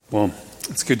Well,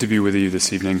 it's good to be with you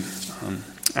this evening.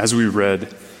 As we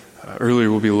read earlier,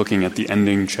 we'll be looking at the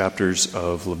ending chapters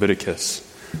of Leviticus.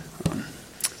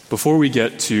 Before we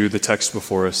get to the text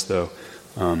before us, though,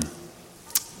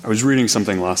 I was reading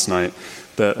something last night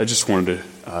that I just wanted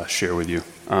to share with you.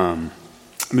 I've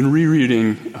been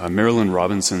rereading Marilynne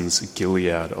Robinson's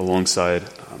Gilead alongside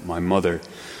my mother,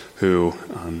 who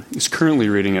is currently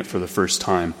reading it for the first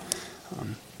time.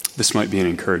 This might be an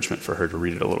encouragement for her to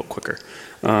read it a little quicker.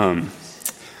 And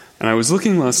I was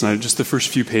looking last night at just the first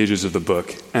few pages of the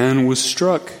book and was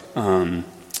struck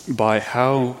by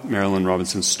how Marilynne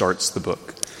Robinson starts the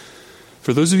book.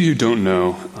 For those of you who don't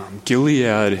know,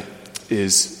 Gilead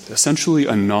is essentially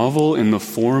a novel in the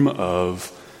form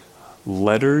of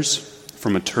letters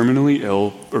from a terminally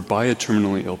ill, or by a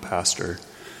terminally ill pastor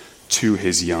to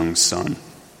his young son.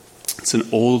 It's an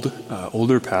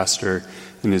older pastor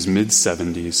in his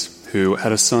mid-70s who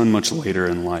had a son much later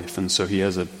in life, and so he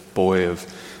has a boy of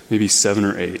maybe 7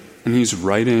 or 8, and he's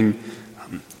writing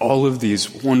all of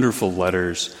these wonderful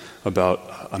letters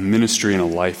about a ministry and a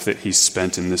life that he's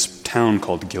spent in this town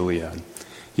called Gilead.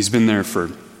 He's been there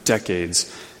for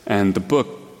decades, and the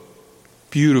book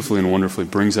beautifully and wonderfully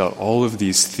brings out all of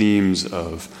these themes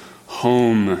of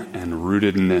home and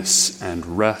rootedness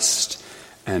and rest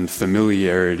and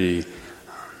familiarity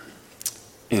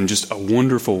in just a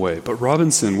wonderful way. But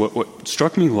Robinson, what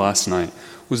struck me last night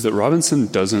was that Robinson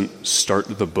doesn't start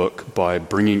the book by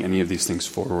bringing any of these things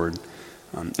forward.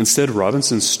 Instead,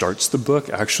 Robinson starts the book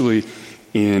actually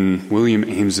in William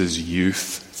Ames's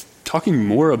youth, talking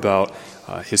more about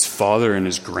his father and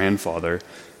his grandfather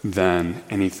than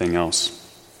anything else.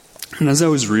 And as I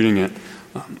was reading it,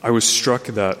 I was struck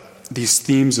that these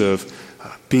themes of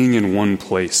being in one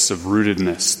place, of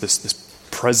rootedness, this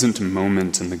present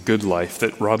moment and the good life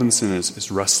that Robinson is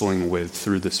wrestling with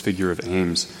through this figure of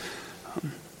Ames,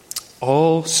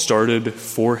 all started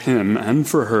for him and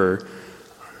for her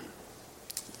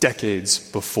decades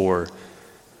before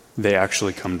they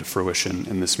actually come to fruition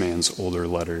in this man's older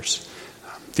letters.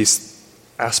 This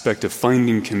aspect of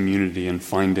finding community and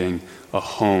finding a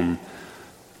home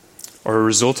are a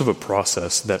result of a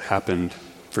process that happened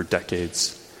for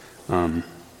decades.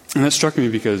 And that struck me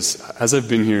because as I've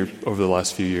been here over the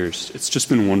last few years, it's just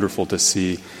been wonderful to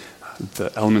see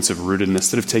the elements of rootedness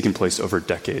that have taken place over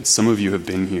decades. Some of you have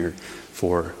been here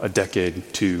for a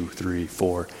decade, 2, 3,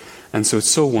 4. And so it's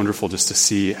so wonderful just to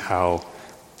see how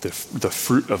the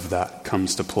fruit of that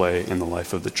comes to play in the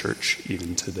life of the church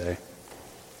even today.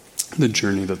 The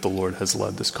journey that the Lord has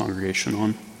led this congregation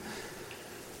on.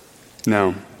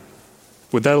 Now,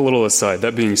 with that a little aside,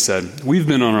 that being said, we've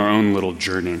been on our own little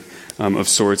journey of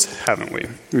sorts, haven't we?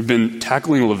 We've been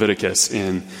tackling Leviticus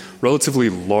in relatively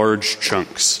large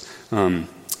chunks.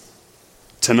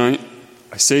 Tonight,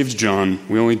 I saved John.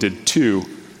 We only did 2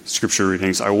 scripture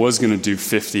readings. I was going to do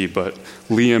 50, but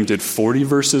Liam did 40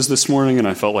 verses this morning, and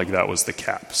I felt like that was the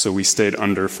cap. So we stayed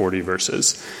under 40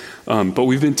 verses. But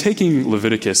we've been taking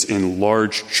Leviticus in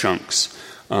large chunks,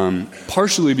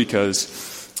 partially because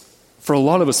for a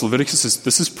lot of us, Leviticus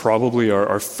is probably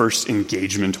our first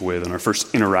engagement with and our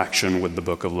first interaction with the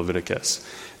book of Leviticus.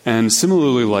 And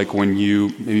similarly, like when you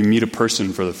maybe meet a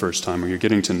person for the first time or you're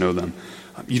getting to know them,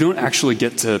 you don't actually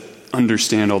get to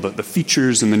understand all the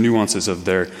features and the nuances of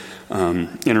their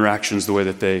interactions, the way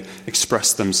that they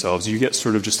express themselves. You get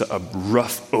sort of just a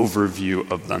rough overview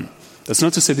of them. That's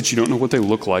not to say that you don't know what they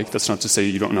look like. That's not to say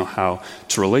you don't know how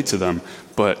to relate to them.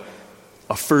 But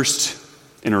a first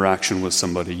interaction with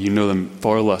somebody, you know them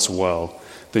far less well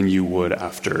than you would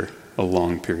after a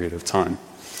long period of time.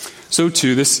 So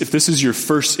too, if this is your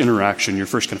first interaction, your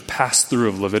first kind of pass through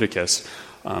of Leviticus,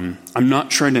 I'm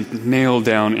not trying to nail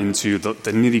down into the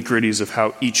nitty-gritties of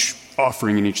how each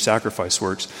offering and each sacrifice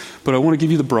works, but I want to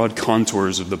give you the broad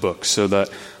contours of the book so that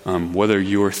whether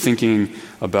you're thinking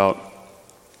about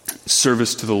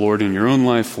service to the Lord in your own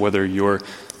life, whether you're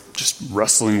just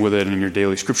wrestling with it in your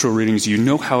daily scriptural readings, you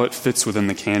know how it fits within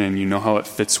the canon, you know how it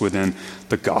fits within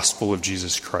the gospel of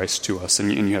Jesus Christ to us,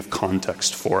 and you have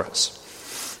context for us.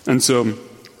 And so,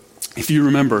 if you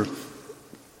remember,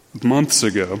 months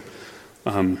ago,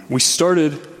 we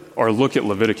started our look at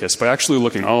Leviticus by actually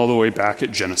looking all the way back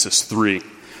at Genesis 3.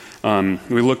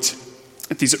 We looked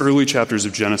at these early chapters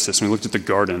of Genesis, and we looked at the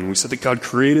garden. We said that God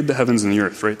created the heavens and the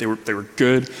earth, right? They were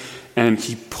good, and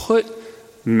he put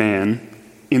man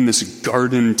in this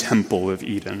garden temple of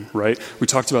Eden, right? We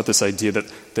talked about this idea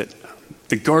that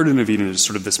the Garden of Eden is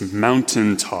sort of this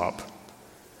mountaintop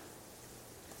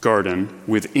garden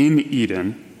within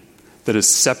Eden that is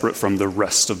separate from the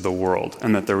rest of the world,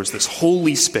 and that there was this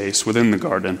holy space within the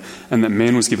garden, and that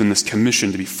man was given this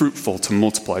commission to be fruitful, to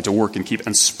multiply, to work and keep,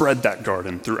 and spread that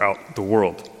garden throughout the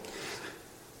world.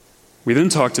 We then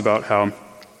talked about how,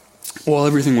 while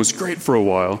everything was great for a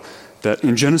while, that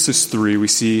in Genesis 3 we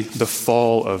see the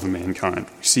fall of mankind.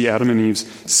 We see Adam and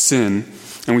Eve's sin,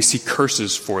 and we see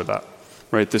curses for that.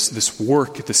 Right? This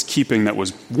work, this keeping that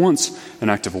was once an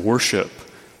act of worship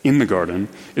in the garden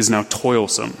is now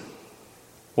toilsome.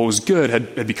 What was good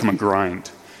had become a grind.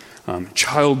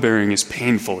 Childbearing is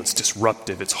painful, it's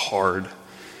disruptive, it's hard.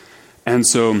 And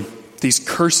so these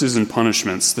curses and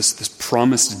punishments, this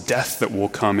promised death that will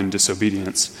come in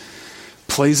disobedience,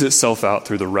 plays itself out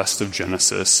through the rest of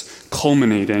Genesis,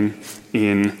 culminating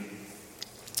in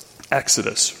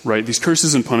Exodus, right? These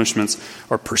curses and punishments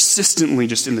are persistently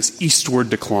just in this eastward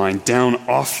decline, down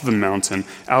off the mountain,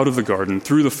 out of the garden,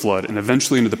 through the flood, and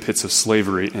eventually into the pits of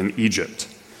slavery in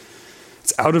Egypt.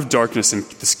 It's out of darkness and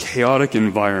this chaotic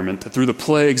environment that through the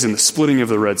plagues and the splitting of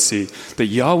the Red Sea, that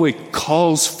Yahweh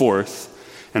calls forth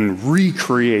and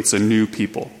recreates a new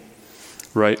people,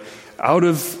 right?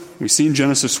 We see in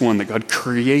Genesis 1 that God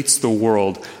creates the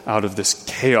world out of this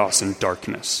chaos and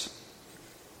darkness.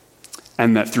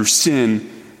 And that through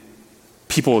sin,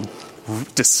 people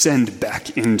descend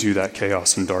back into that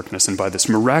chaos and darkness. And by this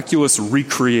miraculous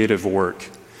recreative work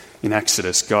in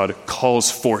Exodus, God calls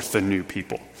forth a new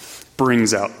people,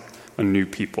 brings out a new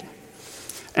people,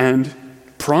 and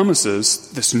promises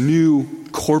this new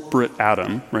corporate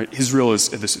Adam, right? Israel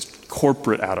is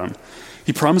corporate Adam.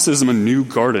 He promises him a new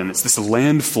garden. It's this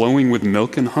land flowing with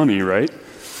milk and honey, right?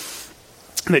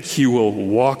 That he will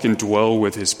walk and dwell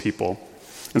with his people.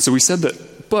 And so we said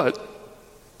that, but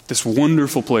this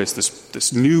wonderful place,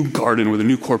 this new garden with a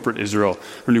new corporate Israel,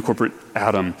 or new corporate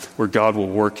Adam, where God will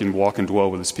work and walk and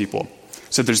dwell with his people.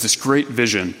 So there's this great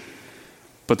vision,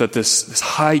 but that this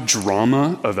high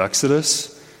drama of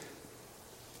Exodus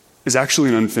is actually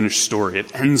an unfinished story.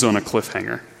 It ends on a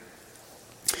cliffhanger.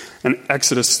 And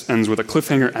Exodus ends with a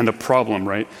cliffhanger and a problem,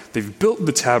 right? They've built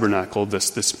the tabernacle,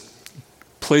 this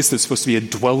place that's supposed to be a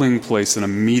dwelling place and a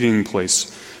meeting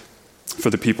place for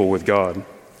the people with God.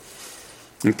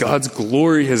 And God's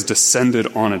glory has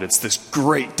descended on it. It's this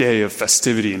great day of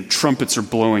festivity, and trumpets are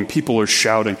blowing, people are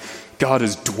shouting. God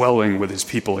is dwelling with his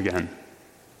people again.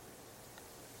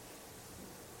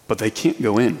 But they can't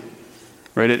go in,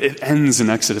 right? It ends in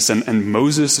Exodus, and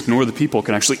Moses nor the people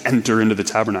can actually enter into the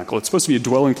tabernacle. It's supposed to be a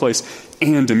dwelling place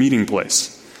and a meeting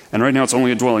place. And right now it's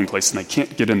only a dwelling place, and they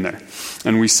can't get in there.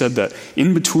 And we said that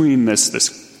in between this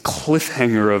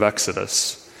cliffhanger of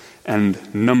Exodus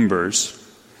and Numbers,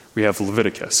 we have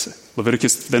Leviticus.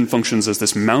 Leviticus then functions as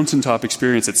this mountaintop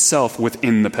experience itself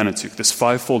within the Pentateuch, this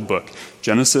fivefold book: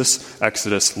 Genesis,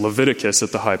 Exodus, Leviticus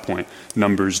at the high point,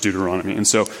 Numbers, Deuteronomy. And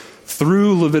so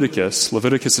through Leviticus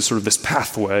is sort of this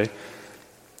pathway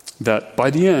that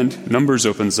by the end, Numbers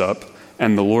opens up,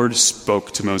 and the Lord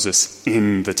spoke to Moses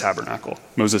in the tabernacle.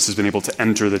 Moses has been able to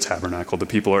enter the tabernacle. The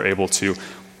people are able to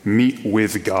meet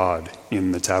with God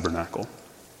in the tabernacle.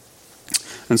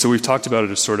 And so we've talked about it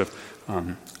as sort of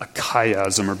a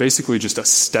chiasm, or basically just a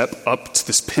step up to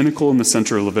this pinnacle in the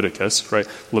center of Leviticus, right?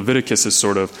 Leviticus is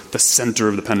sort of the center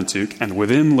of the Pentateuch, and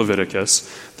within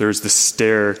Leviticus, there's this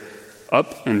stair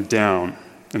up and down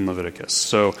in Leviticus.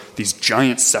 So these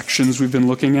giant sections we've been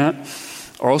looking at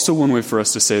are also one way for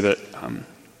us to say that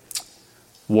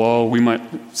while we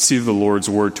might see the Lord's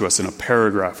word to us in a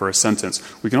paragraph or a sentence,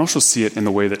 we can also see it in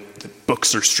the way that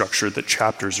books are structured, that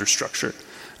chapters are structured.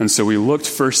 And so we looked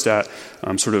first at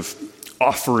sort of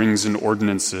offerings and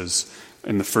ordinances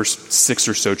in the first 6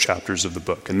 or so chapters of the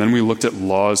book. And then we looked at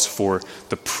laws for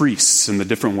the priests and the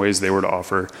different ways they were to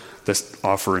offer the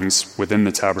offerings within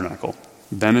the tabernacle.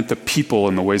 Then at the people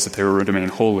and the ways that they were to remain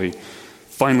holy,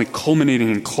 finally culminating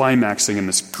and climaxing in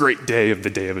this great day of the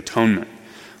Day of Atonement.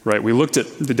 Right? We looked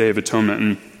at the Day of Atonement,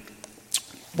 and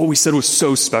what we said was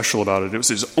so special about it. It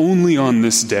was only on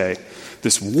this day,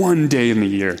 this one day in the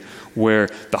year, where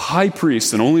the high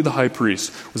priest, and only the high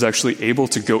priest, was actually able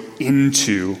to go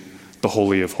into the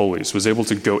Holy of Holies, was able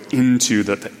to go into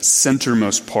the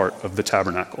centermost part of the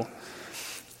tabernacle.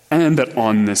 And that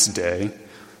on this day,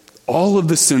 all of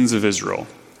the sins of Israel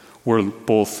were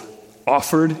both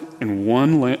offered in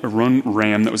one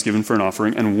ram that was given for an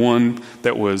offering, and one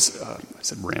that was,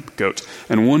 goat,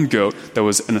 and one goat that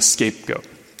was an escape goat.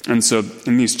 And so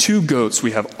in these 2 goats,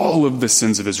 we have all of the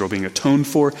sins of Israel being atoned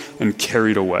for and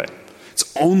carried away.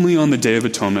 It's only on the Day of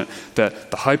Atonement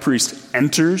that the high priest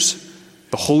enters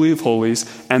the Holy of Holies,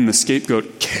 and the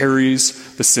scapegoat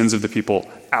carries the sins of the people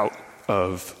out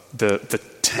of the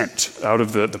tent, out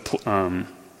of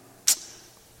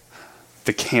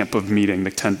the camp of meeting,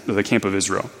 the camp of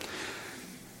Israel.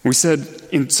 We said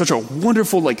in such a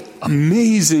wonderful,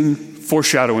 amazing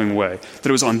foreshadowing way that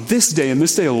it was on this day and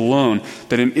this day alone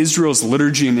that in Israel's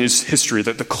liturgy and his history,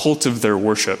 that the cult of their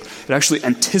worship, it actually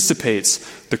anticipates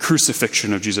the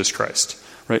crucifixion of Jesus Christ,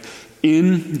 right?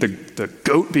 In the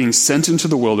goat being sent into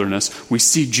the wilderness, we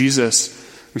see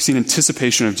an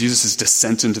anticipation of Jesus'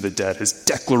 descent into the dead, his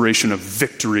declaration of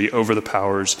victory over the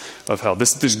powers of hell.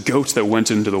 This goat that went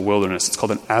into the wilderness, it's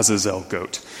called an Azazel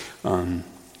goat.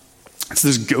 It's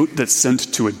this goat that's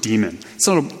sent to a demon. It's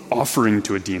not an offering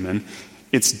to a demon.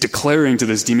 It's declaring to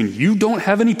this demon, you don't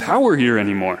have any power here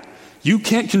anymore. You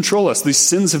can't control us. These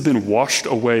sins have been washed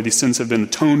away. These sins have been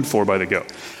atoned for by the goat.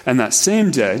 And that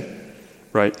same day,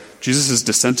 right, Jesus'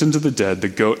 descent into the dead, the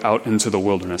goat out into the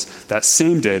wilderness. That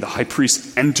same day, the high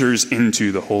priest enters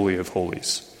into the Holy of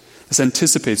Holies. This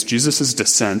anticipates Jesus'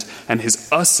 descent and his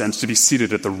ascent to be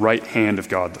seated at the right hand of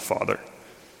God the Father.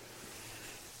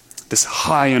 This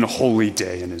high and holy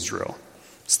day in Israel.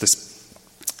 It's this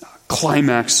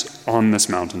climax on this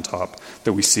mountaintop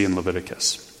that we see in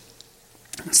Leviticus.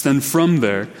 It's then from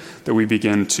there that we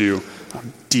begin to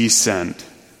descend,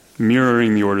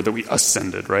 mirroring the order that we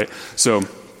ascended, right? So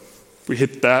we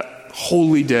hit that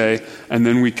holy day, and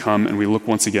then we come and we look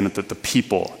once again at the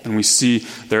people, and we see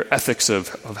their ethics of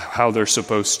how they're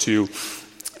supposed to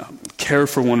care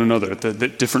for one another, the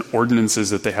different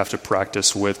ordinances that they have to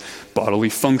practice with bodily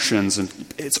functions. And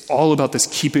it's all about this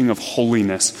keeping of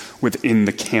holiness within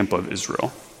the camp of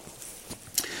Israel.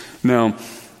 Now,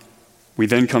 we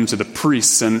then come to the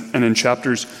priests, and in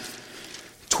chapters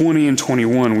 20 and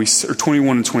 21, or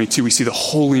 21 and 22, we see the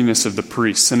holiness of the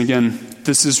priests. And again,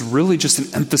 this is really just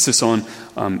an emphasis on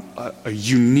a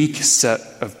unique set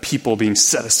of people being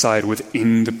set aside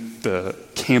within the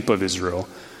camp of Israel,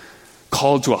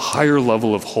 called to a higher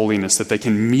level of holiness that they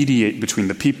can mediate between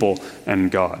the people and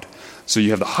God. So you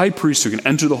have the high priest who can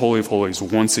enter the Holy of Holies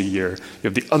once a year. You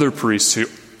have the other priests who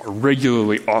are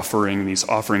regularly offering these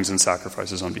offerings and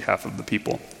sacrifices on behalf of the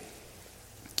people.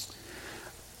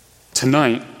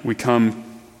 Tonight, we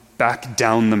come back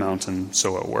down the mountain,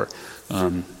 so it were.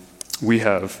 We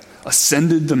have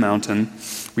ascended the mountain.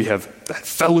 We have that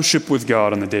fellowship with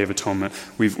God on the Day of Atonement.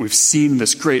 We've seen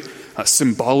this great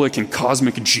symbolic and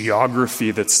cosmic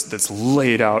geography that's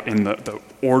laid out in the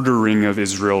ordering of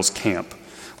Israel's camp.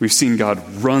 We've seen God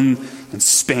run and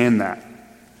span that.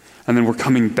 And then we're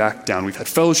coming back down. We've had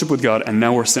fellowship with God, and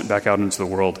now we're sent back out into the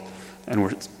world, and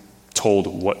we're told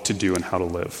what to do and how to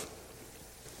live.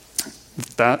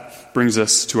 That brings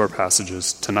us to our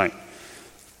passages tonight.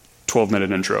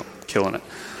 12-minute intro, killing it.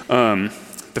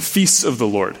 The feasts of the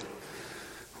Lord.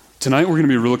 Tonight we're going to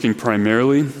be looking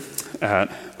primarily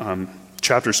at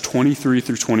chapters 23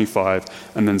 through 25,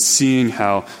 and then seeing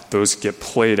how those get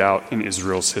played out in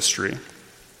Israel's history.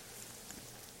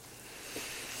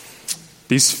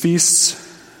 These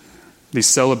feasts, these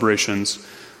celebrations,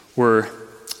 were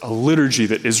a liturgy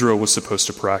that Israel was supposed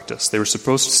to practice. They were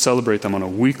supposed to celebrate them on a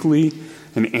weekly,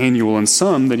 an annual, and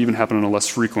some that even happen on a less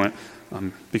frequent,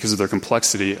 because of their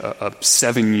complexity, a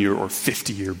 7-year or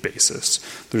 50-year basis.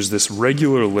 There's this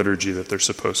regular liturgy that they're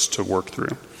supposed to work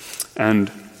through.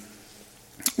 And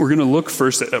we're going to look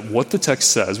first at what the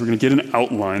text says. We're going to get an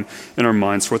outline in our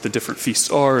minds for what the different feasts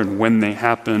are and when they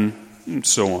happen, and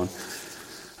so on.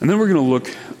 And then we're going to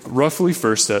look roughly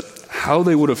first at how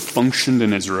they would have functioned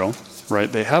in Israel, right?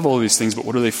 They have all these things, but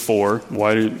what are they for?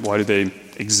 Why do they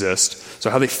exist? So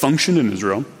how they functioned in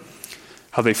Israel,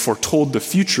 how they foretold the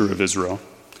future of Israel,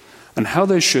 and how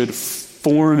they should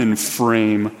form and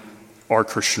frame our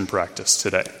Christian practice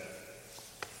today.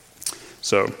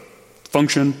 So,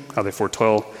 function, how they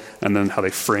foretell, and then how they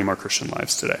frame our Christian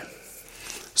lives today.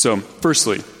 So,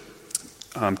 firstly,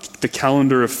 the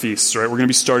calendar of feasts, right? We're going to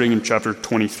be starting in chapter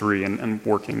 23 and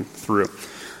working through.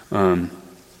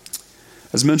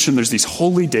 As mentioned, there's these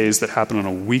holy days that happen on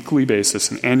a weekly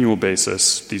basis, an annual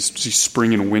basis, these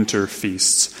spring and winter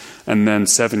feasts, and then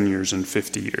 7 years and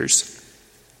 50 years.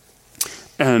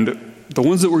 And the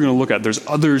ones that we're going to look at, there's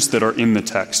others that are in the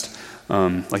text,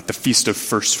 like the Feast of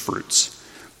First Fruits.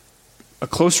 A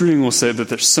close reading will say that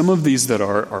there's some of these that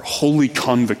are holy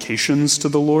convocations to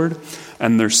the Lord,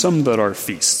 and there's some that are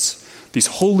feasts. These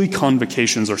holy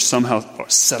convocations are somehow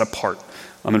set apart.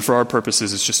 And for our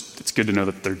purposes, it's good to know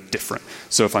that they're different.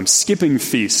 So if I'm skipping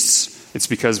feasts, it's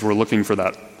because we're looking for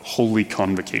that holy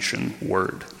convocation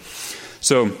word.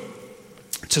 So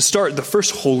to start, the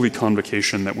first holy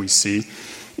convocation that we see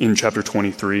in chapter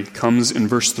 23 comes in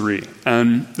verse 3.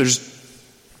 And there's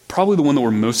probably the one that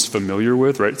we're most familiar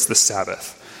with, right? It's the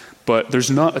Sabbath. But there's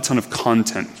not a ton of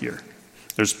content here.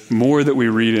 There's more that we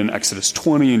read in Exodus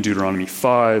 20 and Deuteronomy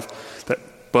 5,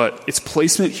 but its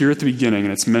placement here at the beginning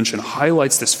and its mention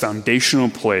highlights this foundational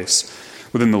place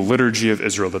within the liturgy of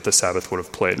Israel that the Sabbath would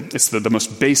have played. It's the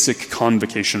most basic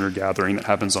convocation or gathering that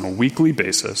happens on a weekly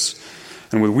basis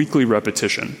and with weekly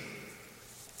repetition.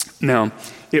 Now,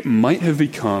 it might have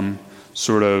become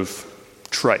sort of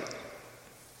trite.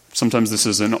 Sometimes this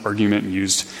is an argument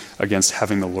used against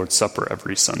having the Lord's Supper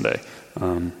every Sunday.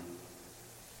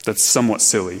 That's somewhat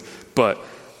silly, but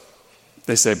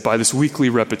they say by this weekly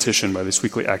repetition, by this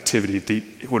weekly activity,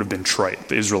 it would have been trite.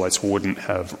 The Israelites wouldn't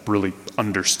have really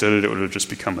understood it. It would have just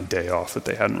become a day off that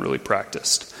they hadn't really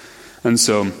practiced. And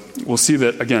so we'll see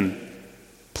that, again,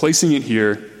 placing it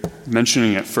here,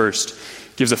 mentioning it first,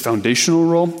 gives a foundational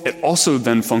role. It also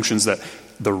then functions that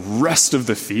the rest of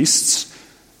the feasts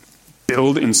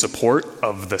build in support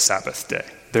of the Sabbath day.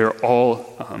 They're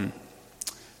all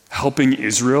helping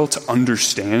Israel to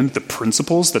understand the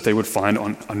principles that they would find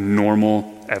on a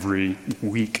normal, every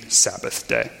week Sabbath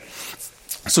day.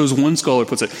 So as one scholar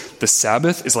puts it, the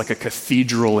Sabbath is like a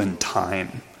cathedral in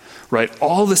time, right?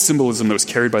 All the symbolism that was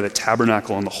carried by the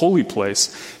tabernacle and the holy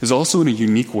place is also in a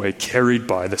unique way carried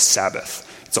by the Sabbath.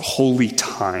 It's a holy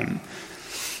time.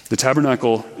 The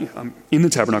tabernacle, in the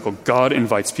tabernacle, God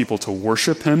invites people to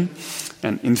worship him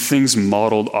and in things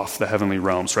modeled off the heavenly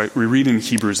realms, right? We read in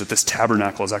Hebrews that this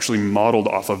tabernacle is actually modeled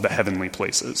off of the heavenly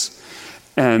places.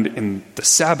 And in the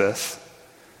Sabbath,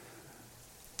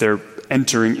 they're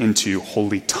entering into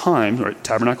holy time, right?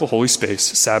 Tabernacle, holy space,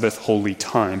 Sabbath, holy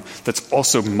time, that's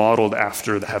also modeled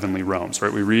after the heavenly realms,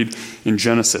 right? We read in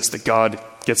Genesis that God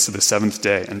gets to the seventh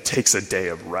day and takes a day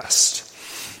of rest.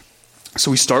 So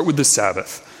we start with the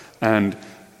Sabbath, and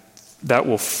that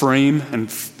will frame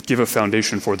and give a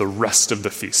foundation for the rest of the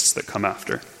feasts that come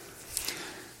after.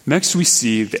 Next, we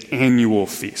see the annual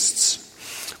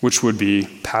feasts, which would be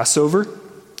Passover,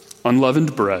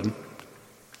 unleavened bread,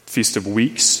 Feast of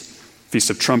Weeks,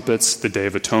 Feast of Trumpets, the Day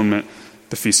of Atonement,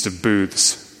 the Feast of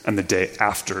Booths, and the day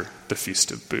after the Feast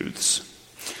of Booths.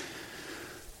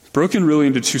 Broken really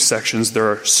into two sections, there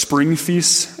are spring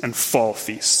feasts and fall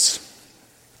feasts.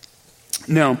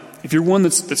 Now, if you're one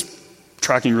that's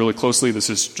tracking really closely, this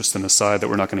is just an aside that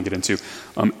we're not going to get into.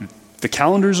 The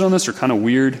calendars on this are kind of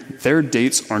weird. Their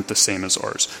dates aren't the same as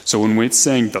ours. So when it's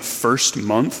saying the first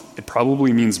month, it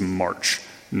probably means March,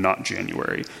 not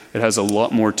January. It has a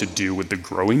lot more to do with the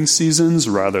growing seasons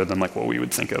rather than like what we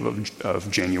would think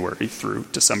of January through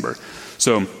December.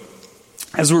 So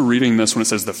as we're reading this, when it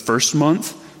says the first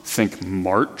month, think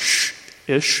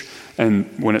March-ish.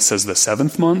 And when it says the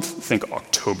seventh month, think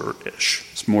October-ish.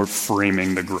 It's more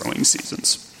framing the growing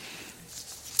seasons.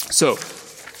 So,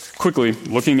 quickly,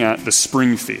 looking at the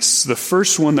spring feasts. The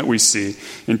first one that we see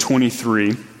in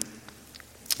 23,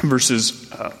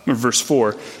 verse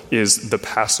 4, is the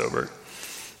Passover.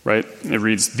 Right? It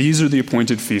reads, "These are the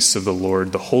appointed feasts of the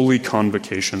Lord, the holy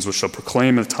convocations which shall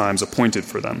proclaim the times appointed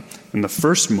for them. In the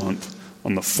first month,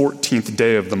 on the 14th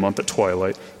day of the month at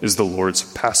twilight, is the Lord's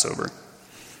Passover."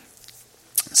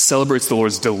 Celebrates the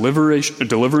Lord's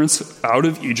deliverance out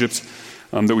of Egypt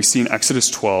that we see in Exodus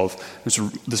 12. There's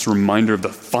this reminder of the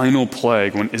final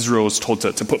plague when Israel was told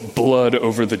to put blood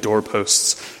over the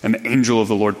doorposts, and the angel of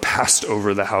the Lord passed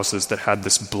over the houses that had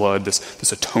this blood,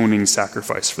 this atoning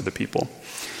sacrifice for the people.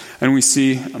 And we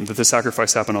see that the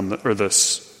sacrifice happened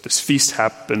this feast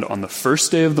happened on the first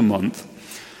day of the month,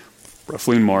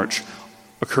 roughly in March,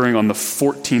 occurring on the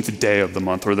 14th day of the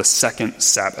month, or the second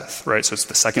Sabbath, right? So it's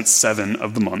the second 7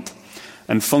 of the month,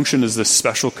 and functioned as this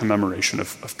special commemoration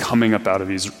of coming up out of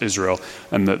Israel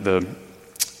and the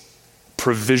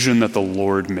provision that the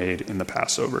Lord made in the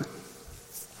Passover.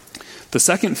 The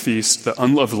second feast, the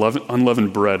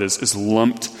unleavened bread, is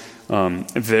lumped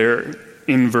there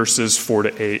in verses 4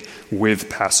 to 8 with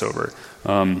Passover.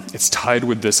 It's tied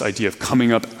with this idea of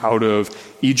coming up out of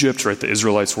Egypt, right? The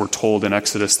Israelites were told in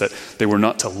Exodus that they were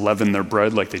not to leaven their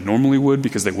bread like they normally would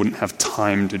because they wouldn't have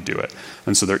time to do it.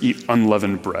 And so they eat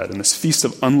unleavened bread. And this feast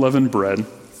of unleavened bread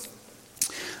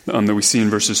that we see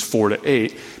in verses 4 to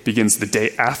 8 begins the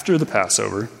day after the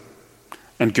Passover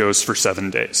and goes for 7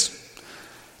 days.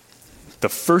 The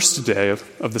first day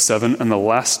of the 7 and the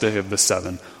last day of the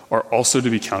 7 are also to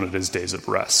be counted as days of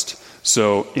rest.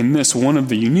 So in this, one of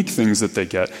the unique things that they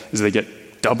get is they get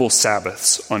double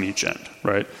Sabbaths on each end,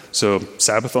 right? So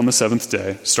Sabbath on the 7th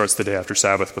day starts the day after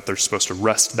Sabbath, but they're supposed to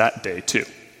rest that day too.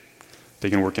 They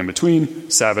can work in between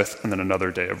Sabbath and then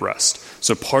another day of rest.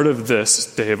 So part of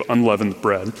this day of unleavened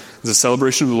bread is a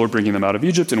celebration of the Lord bringing them out of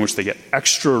Egypt, in which they get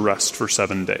extra rest for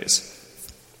 7 days.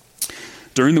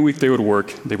 During the week they would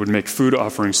work, they would make food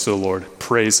offerings to the Lord,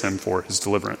 praise him for his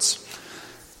deliverance.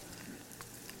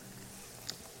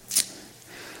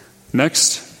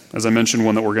 Next, as I mentioned,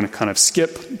 one that we're going to kind of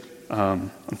skip.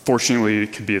 Unfortunately,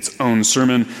 it could be its own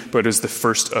sermon, but it is the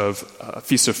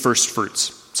Feast of First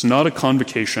Fruits. It's not a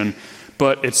convocation,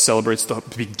 but it celebrates the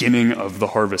beginning of the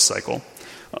harvest cycle.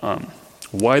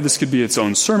 Why this could be its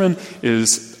own sermon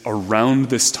is around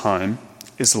this time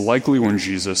is likely when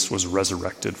Jesus was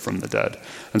resurrected from the dead.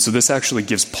 And so this actually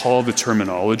gives Paul the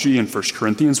terminology in 1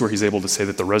 Corinthians where he's able to say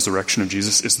that the resurrection of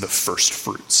Jesus is the first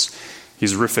fruits.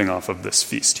 He's riffing off of this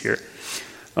feast here.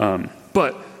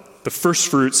 But the first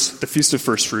fruits, the Feast of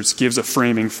First Fruits, gives a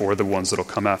framing for the ones that will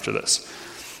come after this.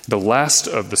 The last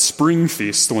of the spring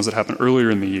feasts, the ones that happen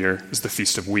earlier in the year, is the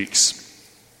Feast of Weeks.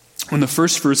 When the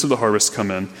first fruits of the harvest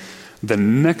come in, the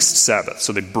next Sabbath,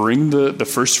 so they bring the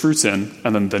first fruits in,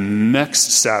 and then the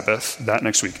next Sabbath, that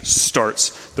next week,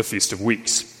 starts the Feast of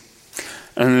Weeks.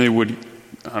 And they would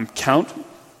count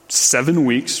 7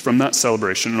 weeks from that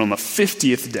celebration, and on the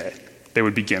 50th day, they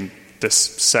would begin this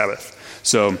Sabbath.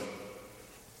 So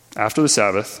after the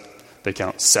Sabbath, they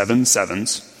count 7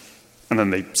 sevens, and then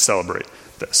they celebrate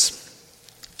this.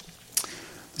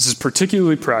 This is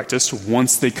particularly practiced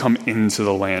once they come into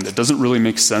the land. It doesn't really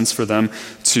make sense for them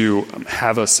to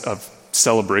have a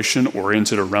celebration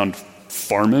oriented around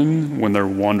farming when they're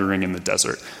wandering in the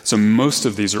desert. So most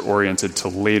of these are oriented to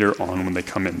later on when they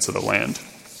come into the land.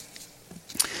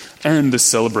 And this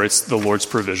celebrates the Lord's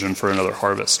provision for another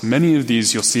harvest. Many of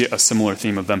these, you'll see a similar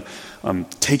theme of them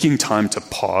taking time to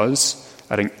pause,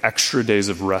 adding extra days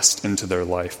of rest into their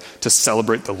life to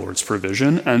celebrate the Lord's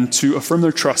provision and to affirm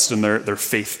their trust and their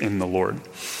faith in the Lord.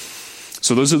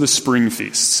 So those are the spring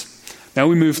feasts. Now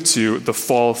we move to the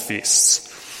fall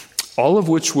feasts, all of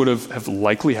which would have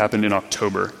likely happened in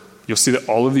October. You'll see that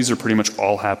all of these are pretty much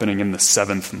all happening in the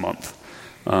 7th month.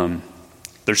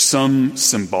 There's some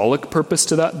symbolic purpose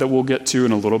to that we'll get to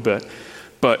in a little bit,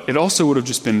 but it also would have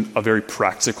just been a very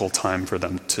practical time for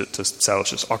them to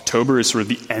establish this. October is sort of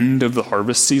the end of the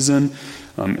harvest season.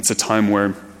 It's a time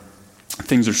where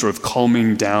things are sort of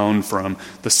calming down from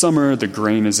the summer, the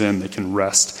grain is in, they can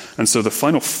rest. And so the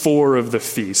final 4 of the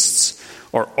feasts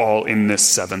are all in this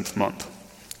 7th month.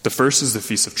 The first is the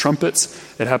Feast of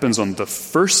Trumpets. It happens on the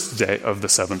first day of the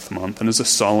 7th month and is a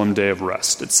solemn day of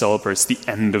rest. It celebrates the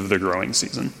end of the growing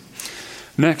season.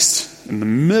 Next, in the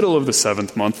middle of the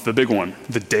 7th month, the big one,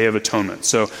 the Day of Atonement.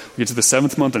 So we get to the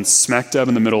 7th month, and smack dab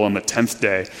in the middle on the 10th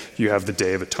day, you have the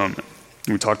Day of Atonement.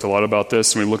 And we talked a lot about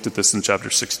this, and we looked at this in chapter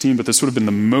 16, but this would have been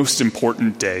the most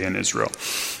important day in Israel.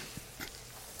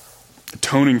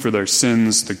 Atoning for their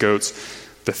sins, the goats,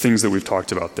 the things that we've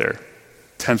talked about there.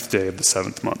 10th day of the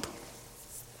 7th month.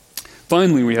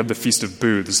 Finally, we have the Feast of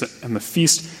Booths, and the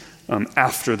feast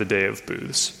after the Day of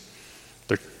Booths.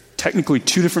 They're technically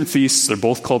 2 different feasts. They're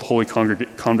both called Holy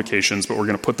Convocations, but we're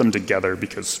going to put them together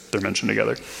because they're mentioned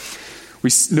together. We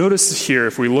notice here,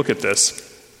 if we look at this,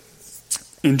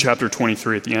 in chapter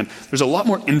 23 at the end, there's a lot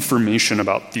more information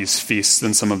about these feasts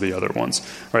than some of the other ones.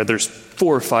 Right? There's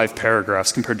 4 or 5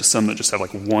 paragraphs compared to some that just have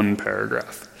like 1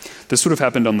 paragraph. This would have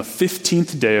happened on the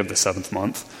 15th day of the 7th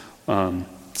month.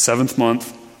 7th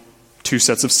month, 2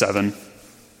 sets of 7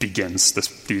 begins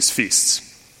these feasts.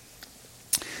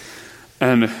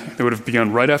 And they would have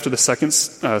begun right after the second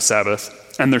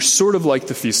Sabbath, and they're sort of like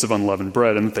the Feast of Unleavened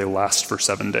Bread in that they last for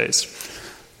 7 days.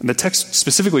 And the text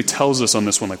specifically tells us on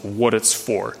this one like what it's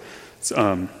for. It's,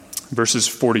 verses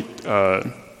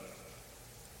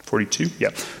 42?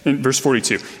 Yeah. In verse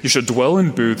 42, you shall dwell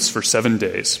in booths for 7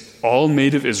 days. All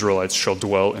native Israelites shall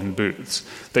dwell in booths,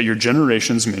 that your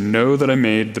generations may know that I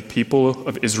made the people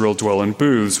of Israel dwell in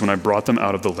booths when I brought them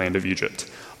out of the land of Egypt.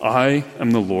 I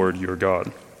am the Lord your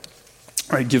God.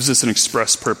 Right, it gives us an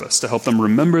express purpose to help them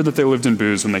remember that they lived in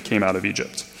booths when they came out of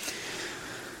Egypt.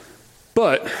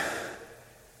 But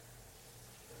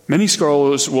many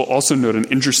scholars will also note an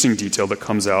interesting detail that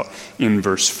comes out in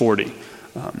verse 40.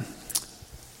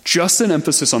 Just an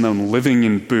emphasis on them living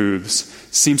in booths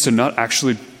seems to not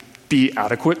actually be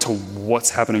adequate to what's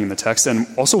happening in the text, and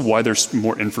also why there's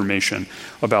more information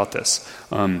about this.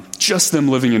 Just them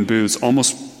living in booths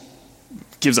almost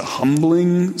gives a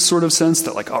humbling sort of sense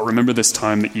that like, oh, remember this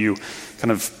time that you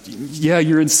kind of, yeah,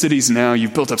 you're in cities now,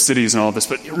 you've built up cities and all this,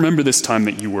 but remember this time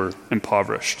that you were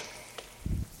impoverished.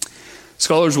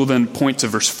 Scholars will then point to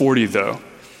verse 40, though,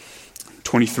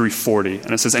 23:40,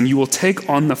 and it says, and you will take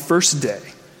on the first day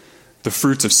the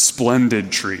fruits of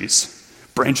splendid trees,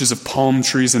 branches of palm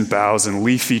trees and boughs and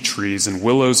leafy trees and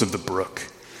willows of the brook,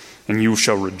 and you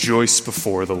shall rejoice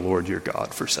before the Lord your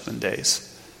God for 7 days.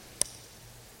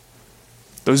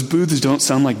 Those booths don't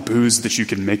sound like booths that you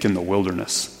can make in the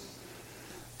wilderness.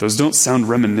 Those don't sound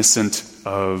reminiscent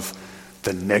of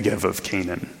the Negev of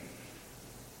Canaan.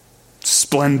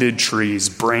 splendid trees,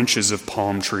 branches of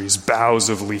palm trees, boughs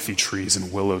of leafy trees,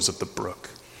 and willows of the brook.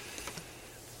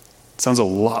 It sounds a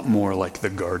lot more like the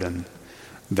garden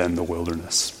than the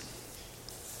wilderness.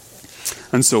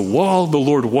 And so while the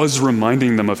Lord was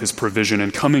reminding them of his provision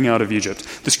and coming out of Egypt,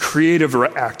 this creative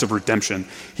act of redemption,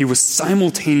 he was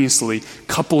simultaneously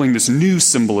coupling this new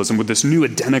symbolism with this new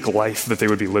Edenic life that they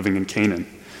would be living in Canaan.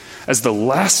 As the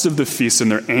last of the feasts in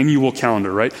their annual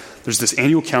calendar, right? There's this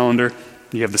annual calendar,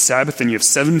 you have the Sabbath, and you have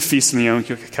 7 feasts in the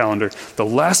annual calendar. The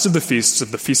last of the feasts,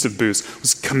 of the Feast of Booths,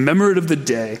 was commemorative of the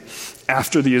day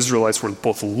after the Israelites were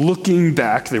both looking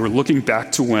back, they were looking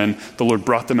back to when the Lord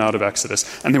brought them out of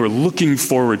Exodus, and they were looking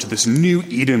forward to this new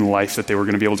Eden life that they were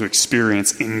going to be able to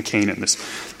experience in Canaan,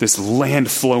 this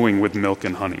land flowing with milk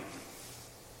and honey.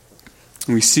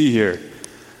 And we see here,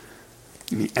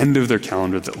 in the end of their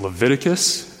calendar, that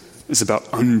Leviticus is about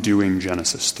undoing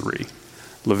Genesis 3.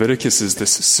 Leviticus is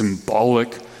this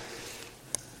symbolic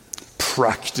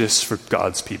practice for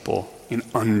God's people in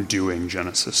undoing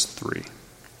Genesis 3.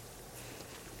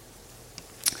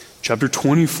 Chapter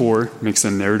 24 makes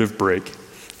a narrative break.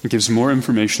 It gives more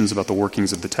information about the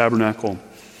workings of the tabernacle.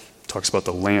 It talks about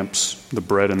the lamps, the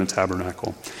bread in the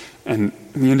tabernacle. And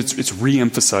in the end, it's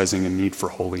re-emphasizing a need for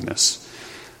holiness,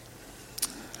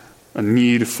 a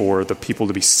need for the people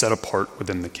to be set apart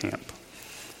within the camp.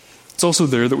 It's also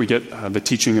there that we get the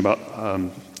teaching about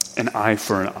an eye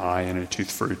for an eye and a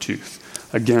tooth for a tooth.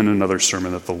 Again, another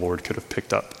sermon that the Lord could have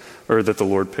picked up, or that the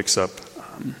Lord picks up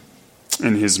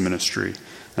in his ministry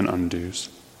and undoes.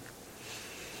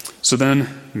 So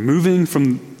then, moving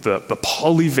from the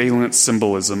polyvalent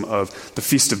symbolism of the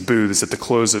Feast of Booths at the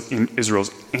close of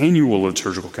Israel's annual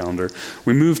liturgical calendar,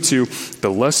 we move to the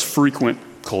less frequent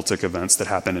cultic events that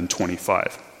happen in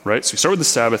 25, right? So we start with the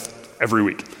Sabbath every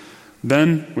week.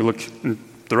 Then we look in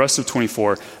the rest of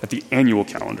 24 at the annual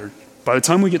calendar. By the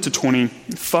time we get to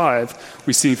 25,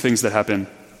 we see things that happen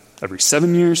every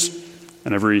 7 years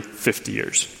and every 50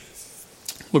 years.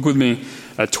 Look with me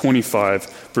at 25,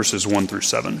 verses 1 through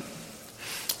 7.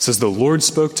 It says, "The Lord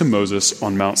spoke to Moses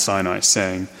on Mount Sinai,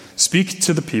 saying, 'Speak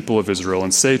to the people of Israel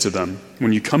and say to them,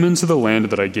 when you come into the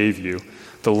land that I gave you,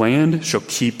 the land shall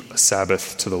keep a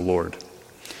Sabbath to the Lord.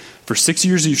 For 6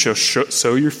 years you shall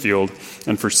sow your field,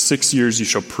 and for 6 years you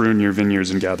shall prune your vineyards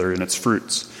and gather in its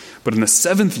fruits. But in the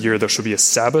 7th year there shall be a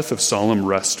Sabbath of solemn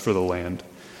rest for the land,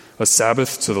 a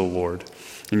Sabbath to the Lord,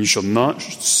 and you shall not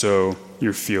sow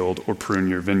your field or prune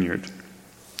your vineyard.'"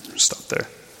 Stop there.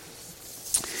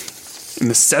 In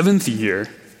the 7th year,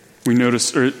 we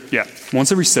notice,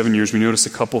 once every 7 years, we notice a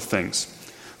couple things.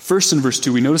 First, in verse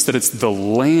 2, we notice that it's the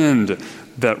land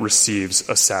that receives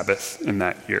a Sabbath in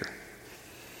that year.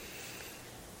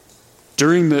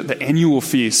 During the annual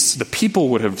feasts, the people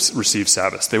would have received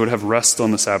Sabbaths. They would have rest on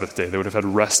the Sabbath day. They would have had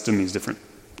rest in these different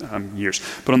years.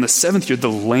 But on the 7th year, the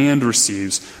land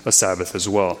receives a Sabbath as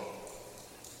well.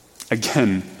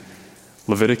 Again,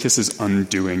 Leviticus is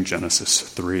undoing Genesis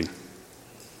 3.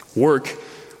 Work,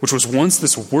 which was once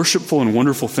this worshipful and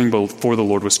wonderful thing before the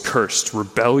Lord, was cursed.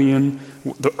 Rebellion,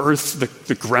 the earth,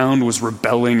 the ground was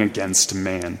rebelling against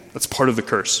man. That's part of the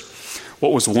curse.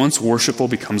 What was once worshipful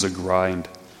becomes a grind.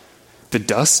 The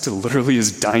dust literally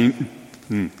is grinding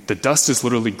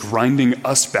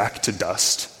us back to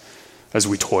dust as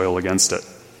we toil against it.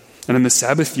 And in the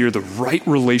Sabbath year, the right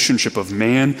relationship of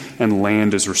man and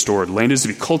land is restored. Land is to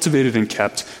be cultivated and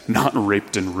kept, not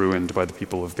raped and ruined by the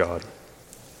people of God.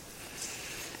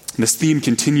 And this theme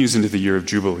continues into the year of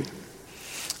Jubilee,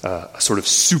 a sort of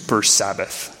super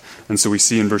Sabbath. And so we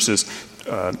see in verses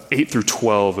 8 through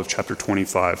 12 of chapter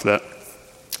 25 that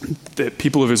the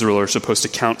people of Israel are supposed to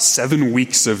count 7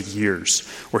 weeks of years,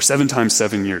 or 7 times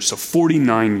 7 years, so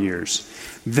 49 years.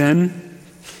 Then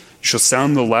you shall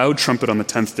sound the loud trumpet on the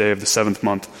 10th day of the 7th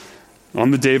month. On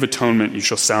the day of atonement you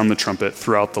shall sound the trumpet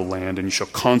throughout the land, and you shall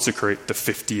consecrate the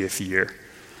 50th year.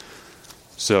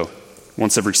 So,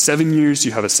 once every 7 years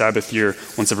you have a Sabbath year.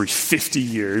 Once every 50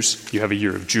 years you have a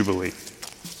year of Jubilee.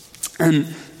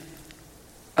 And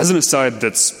as an aside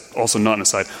that's also not an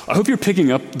aside, I hope you're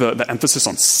picking up the emphasis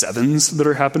on sevens that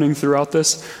are happening throughout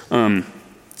this. There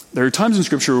are times in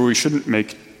Scripture where we shouldn't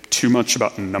make too much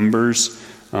about numbers.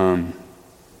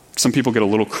 Some people get a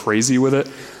little crazy with it.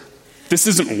 This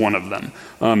isn't one of them.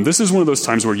 This is one of those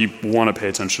times where you want to pay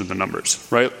attention to the numbers,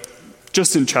 right?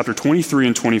 Just in chapter 23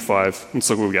 and 25, let's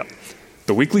look what we got.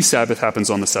 The weekly Sabbath happens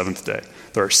on the 7th day.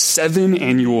 There are 7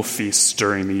 annual feasts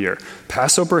during the year.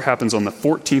 Passover happens on the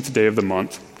 14th day of the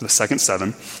month, the second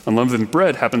 7. Unleavened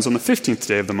bread happens on the 15th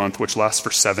day of the month, which lasts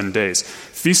for 7 days.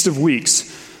 Feast of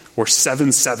Weeks, or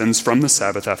 7 sevens from the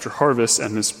Sabbath after harvest,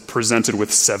 and is presented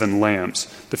with 7 lambs.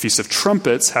 The Feast of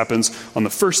Trumpets happens on the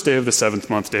first day of the 7th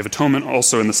month, Day of Atonement,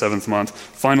 also in the 7th month.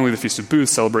 Finally, the Feast of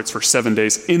Booths celebrates for 7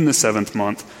 days in the 7th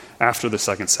month after the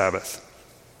second Sabbath.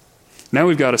 Now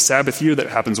we've got a Sabbath year that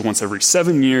happens once every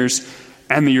 7 years,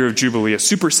 and the year of Jubilee, a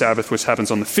super Sabbath, which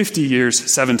happens on the 50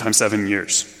 years, 7 times 7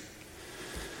 years.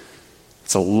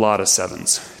 It's a lot of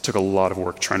sevens. It took a lot of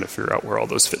work trying to figure out where all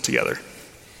those fit together.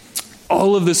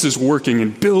 All of this is working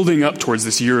and building up towards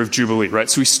this year of Jubilee, right?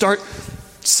 So we start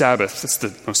Sabbath. That's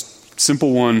the most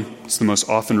simple one. It's the most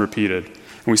often repeated.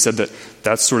 And we said that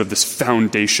that's sort of this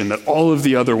foundation that all of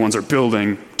the other ones are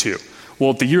building to.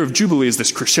 Well, the year of Jubilee is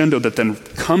this crescendo that then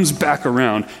comes back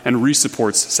around and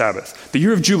resupports Sabbath. The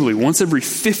year of Jubilee, once every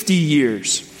 50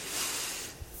 years.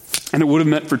 And it would have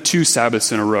meant for 2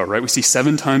 Sabbaths in a row, right? We see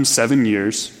 7 times 7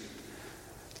 years,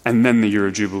 and then the year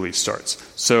of Jubilee starts.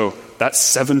 So that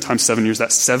 7 times 7 years, that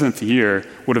 7th year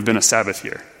would have been a Sabbath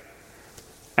year.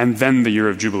 And then the year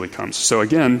of Jubilee comes. So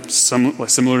again,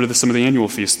 similar to some of the annual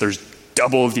feasts, there's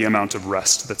double the amount of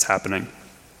rest that's happening.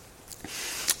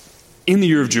 In the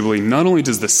year of Jubilee, not only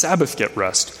does the Sabbath get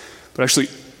rest, but actually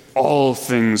all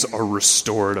things are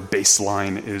restored. A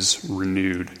baseline is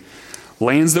renewed.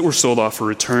 Lands that were sold off are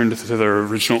returned to their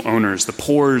original owners. The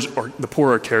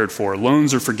poor are cared for.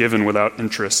 Loans are forgiven without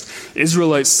interest.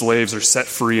 Israelite slaves are set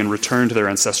free and returned to their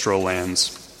ancestral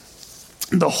lands.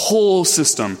 The whole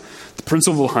system, the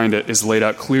principle behind it, is laid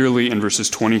out clearly in verses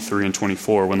 23 and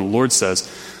 24 when the Lord says,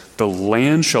 "The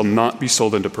land shall not be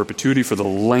sold into perpetuity, for the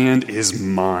land is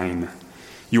mine.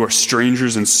 You are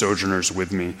strangers and sojourners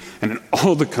with me, and in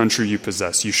all the country you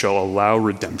possess, you shall allow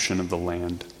redemption of the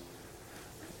land."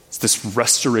 It's this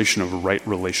restoration of a right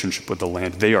relationship with the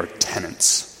land. They are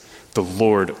tenants. The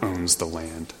Lord owns the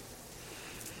land.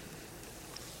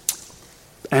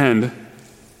 And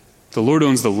the Lord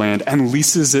owns the land and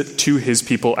leases it to his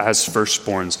people as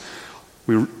firstborns.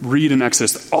 We read in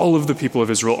Exodus, all of the people of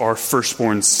Israel are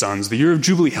firstborn sons. The year of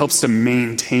Jubilee helps to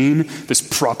maintain this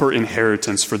proper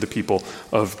inheritance for the people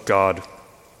of God.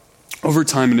 Over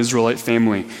time, an Israelite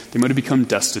family, they might have become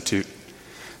destitute.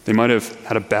 They might have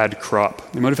had a bad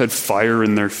crop. They might have had fire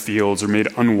in their fields or made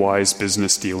unwise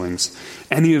business dealings.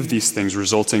 Any of these things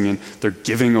resulting in their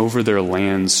giving over their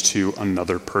lands to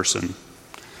another person.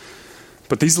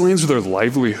 But these lands are their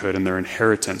livelihood and their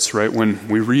inheritance, right? When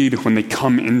we read, when they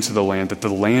come into the land, that the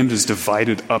land is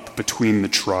divided up between the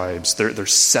tribes.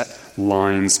 There's set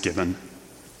lines given.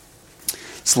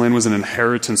 This land was an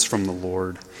inheritance from the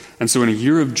Lord. And so in a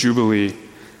year of Jubilee,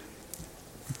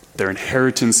 their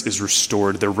inheritance is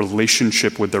restored, their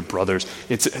relationship with their brothers.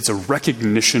 It's a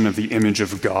recognition of the image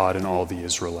of God in all the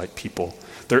Israelite people.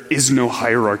 There is no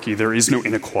hierarchy, there is no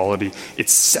inequality.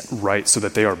 It's set right so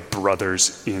that they are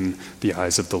brothers in the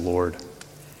eyes of the Lord.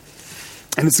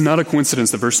 And it's not a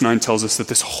coincidence that verse 9 tells us that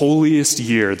this holiest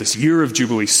year, this year of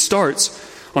Jubilee, starts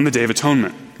on the Day of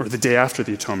Atonement, or the day after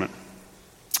the Atonement.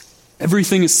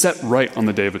 Everything is set right on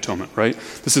the Day of Atonement, right?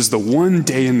 This is the one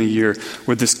day in the year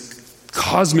where this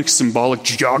cosmic symbolic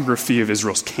geography of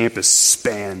Israel's camp is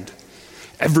spanned.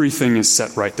 Everything is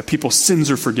set right. The people's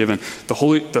sins are forgiven. The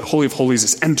Holy of Holies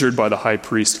is entered by the high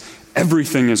priest.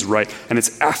 Everything is right. And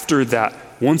it's after that,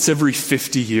 once every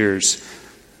 50 years,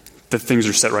 that things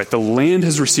are set right. The land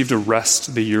has received a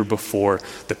rest the year before.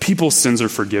 The people's sins are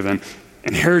forgiven.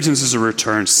 Inheritances are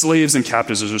returned. Slaves and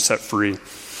captives are set free.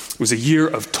 It was a year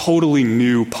of totally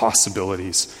new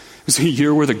possibilities. It was a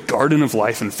year where the garden of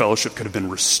life and fellowship could have been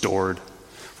restored.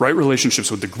 Right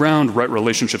relationships with the ground, right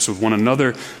relationships with one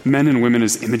another, men and women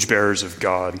as image bearers of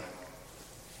God.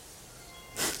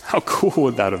 How cool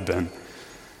would that have been?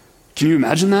 Can you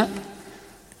imagine that?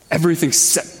 Everything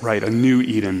set right, a new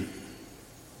Eden.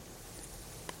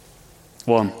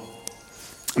 Well,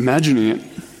 imagining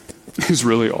it is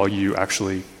really all you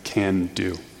actually can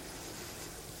do.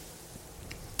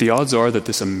 The odds are that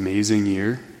this amazing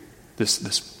year,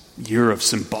 this year of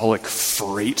symbolic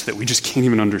freight that we just can't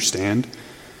even understand,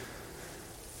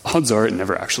 odds are it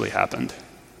never actually happened.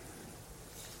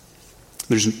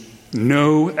 There's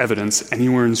no evidence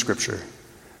anywhere in Scripture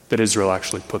that Israel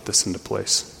actually put this into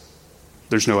place.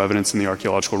 There's no evidence in the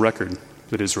archaeological record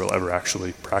that Israel ever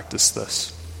actually practiced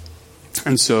this.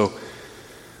 And so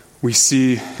we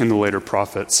see in the later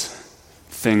prophets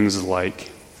things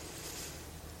like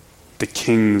the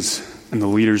kings and the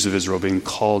leaders of Israel being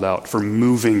called out for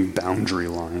moving boundary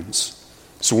lines.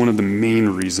 So one of the main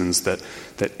reasons that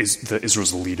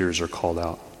Israel's leaders are called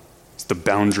out is the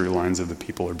boundary lines of the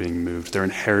people are being moved. Their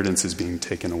inheritance is being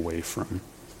taken away from.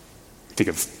 Think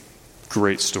of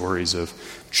great stories of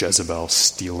Jezebel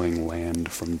stealing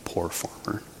land from the poor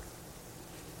farmer.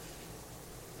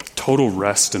 total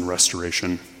rest and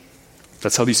restoration.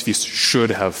 That's how these feasts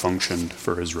should have functioned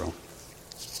for Israel.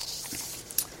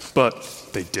 But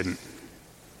they didn't.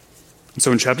 And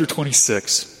so in chapter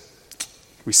 26,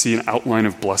 we see an outline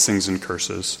of blessings and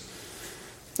curses,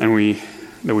 that we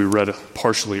read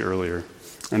partially earlier.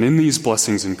 And in these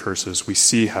blessings and curses, we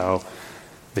see how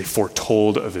they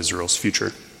foretold of Israel's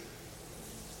future.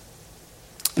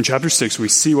 In chapter 6, we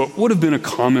see what would have been a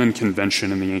common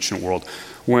convention in the ancient world.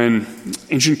 When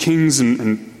ancient kings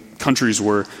and countries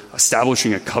were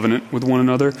establishing a covenant with one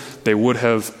another, they would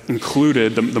have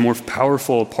included, the more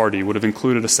powerful party would have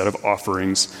included a set of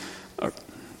offerings, a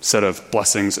set of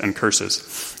blessings and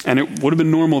curses. And it would have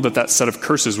been normal that set of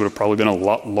curses would have probably been a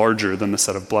lot larger than the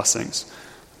set of blessings.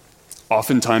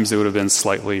 Oftentimes they would have been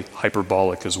slightly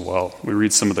hyperbolic as well. We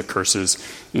read some of the curses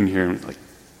in here and it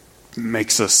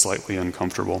makes us slightly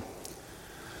uncomfortable.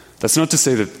 That's not to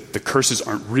say that the curses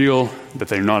aren't real, that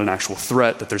they're not an actual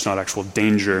threat, that there's not actual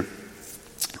danger.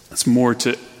 It's more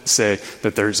to say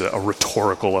that there's a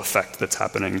rhetorical effect that's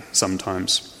happening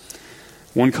sometimes.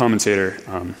 One commentator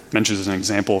mentions an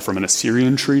example from an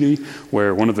Assyrian treaty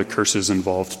where one of the curses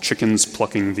involved chickens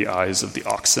plucking the eyes of the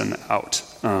oxen out.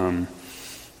 The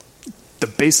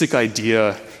basic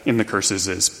idea in the curses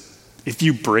is if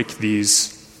you break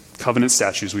these covenant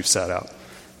statutes we've set out,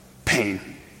 pain,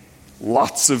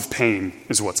 lots of pain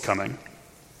is what's coming.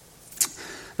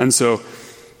 And so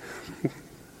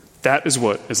that is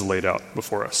what is laid out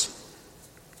before us.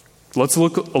 Let's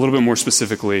look a little bit more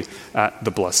specifically at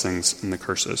the blessings and the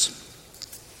curses.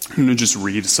 I'm going to just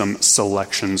read some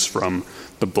selections from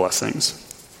the blessings.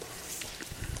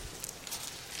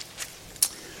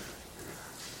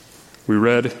 We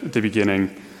read at the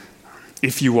beginning,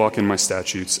 "If you walk in my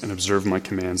statutes and observe my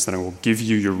commands, then I will give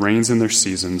you your rains in their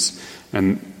seasons,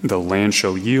 and the land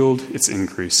shall yield its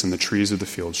increase, and the trees of the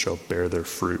field shall bear their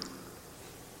fruit."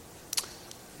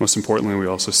 Most importantly, we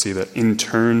also see that in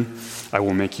turn, I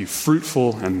will make you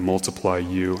fruitful and multiply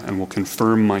you, and will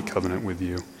confirm my covenant with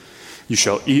you. You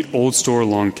shall eat old store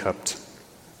long kept.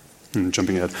 And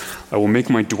jumping ahead, I will make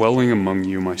my dwelling among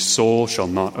you, my soul shall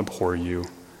not abhor you,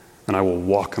 and I will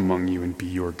walk among you and be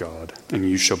your God, and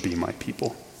you shall be my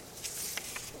people.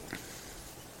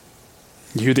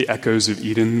 You hear the echoes of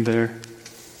Eden there?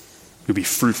 You'll be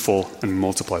fruitful and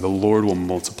multiply. The Lord will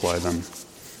multiply them.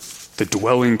 The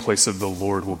dwelling place of the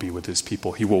Lord will be with his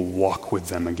people. He will walk with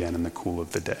them again in the cool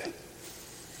of the day.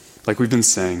 Like we've been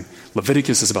saying,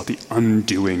 Leviticus is about the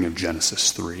undoing of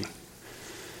Genesis 3.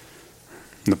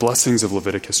 And the blessings of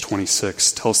Leviticus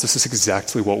 26 tell us this is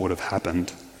exactly what would have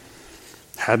happened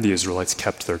had the Israelites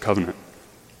kept their covenant.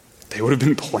 They would have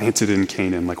been planted in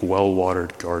Canaan like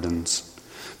well-watered gardens.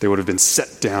 They would have been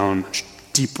set down,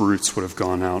 deep roots would have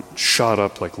gone out, shot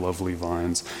up like lovely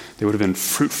vines. They would have been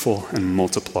fruitful and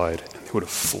multiplied, and they would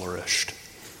have flourished.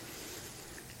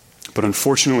 But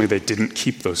unfortunately, they didn't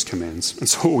keep those commands. And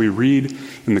so what we read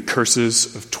in the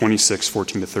curses of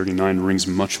 26:14-39 rings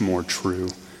much more true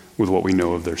with what we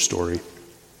know of their story.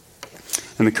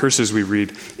 In the curses we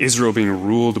read, Israel being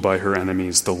ruled by her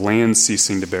enemies, the land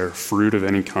ceasing to bear fruit of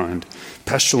any kind,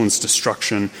 pestilence,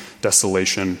 destruction,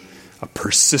 desolation, a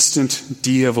persistent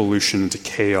de-evolution into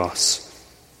chaos,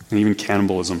 and even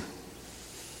cannibalism.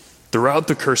 Throughout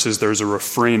the curses, there's a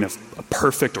refrain of a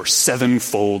perfect or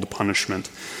sevenfold punishment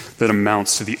that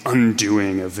amounts to the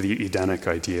undoing of the Edenic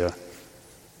idea.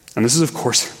 And this is, of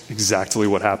course, exactly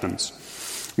what happens.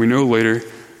 We know later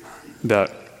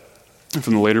that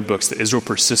from the later books that Israel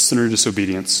persists in her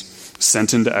disobedience,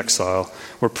 sent into exile,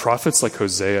 where prophets like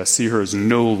Hosea see her as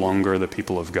no longer the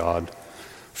people of God,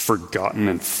 forgotten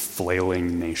and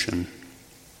flailing nation.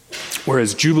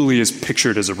 Whereas Jubilee is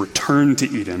pictured as a return to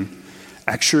Eden,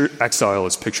 exile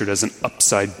is pictured as an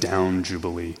upside-down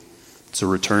Jubilee. It's a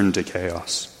return to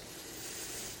chaos.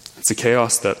 It's a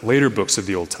chaos that later books of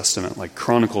the Old Testament, like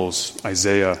Chronicles,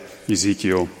 Isaiah,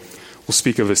 Ezekiel, will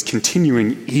speak of as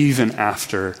continuing even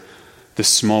after this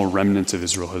small remnant of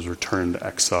Israel has returned to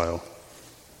exile.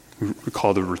 We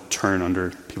recall the return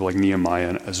under people like Nehemiah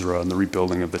and Ezra and the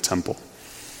rebuilding of the temple.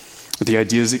 But the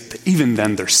idea is that even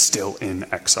then they're still in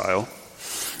exile.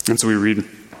 And so we read,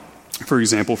 for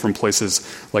example, from places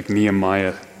like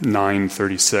Nehemiah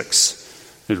 9:36.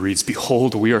 It reads,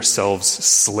 "Behold, we ourselves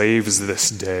slaves this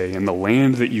day in the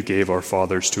land that you gave our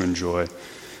fathers to enjoy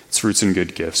its fruits and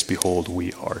good gifts. Behold,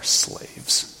 we are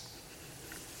slaves."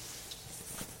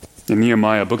 In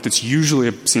Nehemiah, a book that's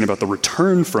usually seen about the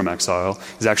return from exile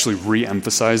is actually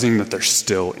re-emphasizing that they're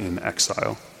still in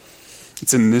exile.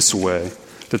 It's in this way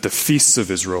that the feasts of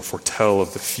Israel foretell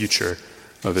of the future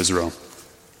of Israel.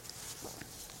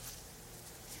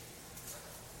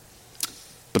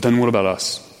 But then what about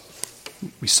us?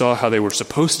 We saw how they were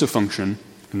supposed to function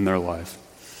in their life.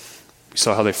 We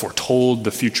saw how they foretold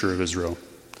the future of Israel.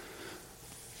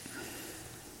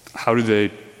 How do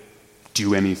they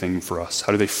do anything for us?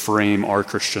 How do they frame our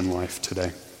Christian life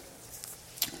today?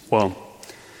 Well,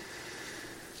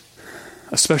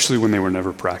 especially when they were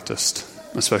never practiced,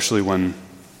 especially when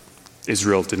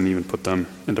Israel didn't even put them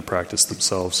into practice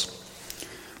themselves.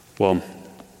 Well,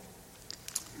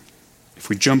 if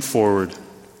we jump forward,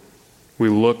 we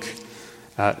look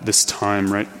at this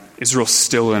time, right? Israel's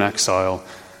still in exile.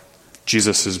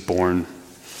 Jesus is born,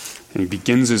 and he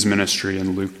begins his ministry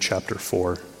in Luke chapter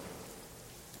 4.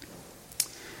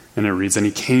 And it reads, "And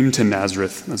he came to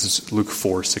Nazareth," this is Luke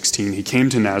 4:16. "He came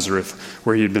to Nazareth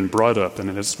where he had been brought up, and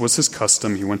it was his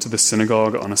custom. He went to the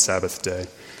synagogue on a Sabbath day,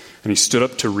 and he stood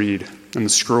up to read, and the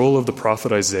scroll of the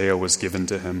prophet Isaiah was given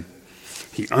to him.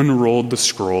 He unrolled the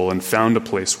scroll and found a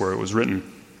place where it was written,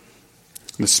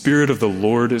 'The Spirit of the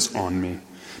Lord is on me,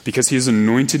 because he has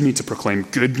anointed me to proclaim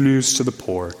good news to the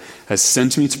poor, has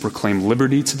sent me to proclaim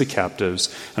liberty to the captives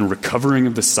and recovering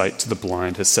of the sight to the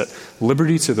blind, has set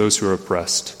liberty to those who are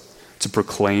oppressed, to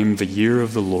proclaim the year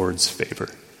of the Lord's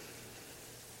favor,'"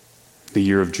 the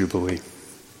year of Jubilee.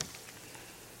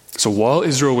 So while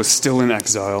Israel was still in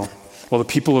exile, while the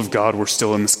people of God were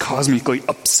still in this cosmically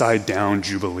upside-down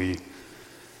Jubilee,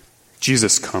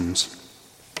 Jesus comes.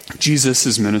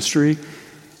 Jesus' ministry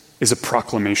is a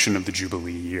proclamation of the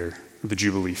Jubilee year, of the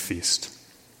Jubilee feast.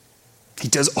 He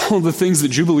does all the things that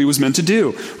Jubilee was meant to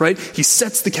do, right? He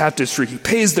sets the captives free. He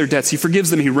pays their debts. He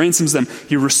forgives them. He ransoms them.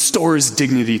 He restores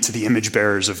dignity to the image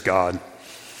bearers of God.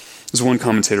 As one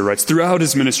commentator writes, throughout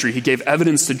his ministry, he gave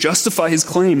evidence to justify his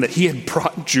claim that he had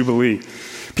brought Jubilee.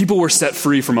 People were set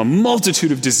free from a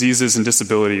multitude of diseases and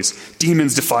disabilities,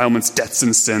 demons, defilements, debts,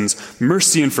 and sins.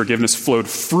 Mercy and forgiveness flowed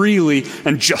freely,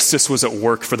 and justice was at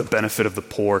work for the benefit of the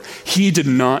poor. He did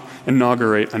not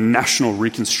inaugurate a national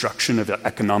reconstruction of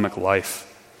economic life.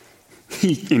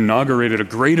 He inaugurated a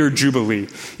greater Jubilee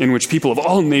in which people of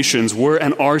all nations were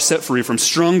and are set free from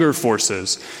stronger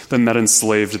forces than that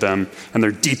enslaved them and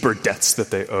their deeper debts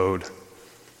that they owed.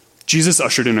 Jesus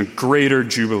ushered in a greater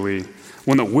Jubilee,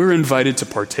 one that we're invited to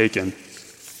partake in.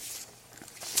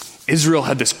 Israel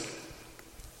had this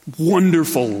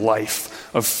wonderful life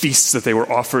of feasts that they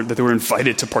were offered, that they were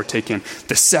invited to partake in.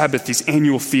 The Sabbath, these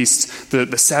annual feasts,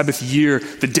 the Sabbath year,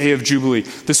 the day of Jubilee.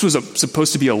 This was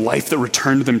supposed to be a life that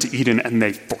returned them to Eden, and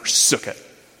they forsook it.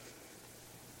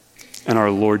 And our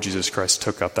Lord Jesus Christ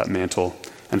took up that mantle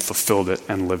and fulfilled it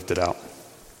and lived it out.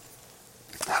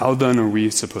 How then are we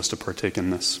supposed to partake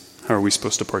in this? How are we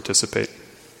supposed to participate?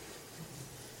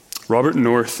 Robert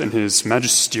North, in his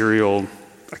magisterial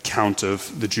account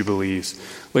of the Jubilees,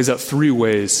 lays out three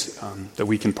ways that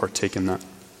we can partake in that.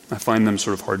 I find them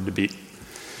sort of hard to beat.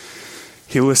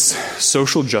 He lists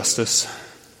social justice,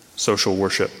 social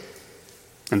worship,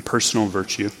 and personal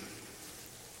virtue.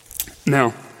 Now,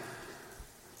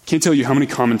 I can't tell you how many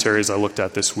commentaries I looked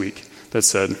at this week that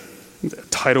said the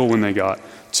title when they got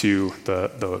to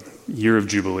the year of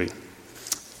Jubilee.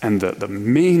 And the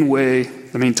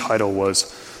main title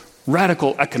was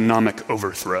Radical Economic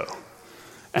Overthrow.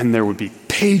 And there would be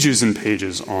pages and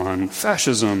pages on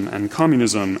fascism and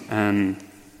communism, and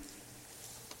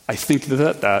I think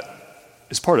that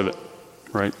is part of it,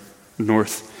 right?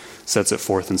 North sets it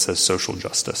forth and says social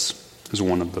justice is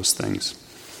one of those things.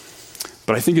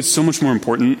 But I think it's so much more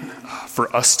important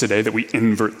for us today that we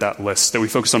invert that list, that we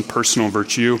focus on personal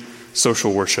virtue,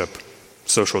 social worship,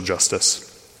 social justice.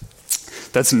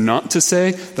 That's not to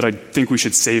say that I think we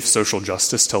should save social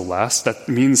justice till last. That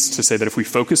means to say that if we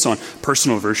focus on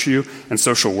personal virtue and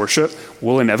social worship,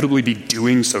 we'll inevitably be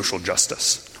doing social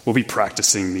justice. We'll be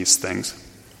practicing these things.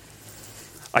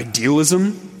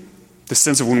 Idealism, the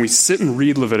sense of when we sit and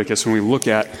read Leviticus, when we look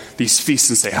at these feasts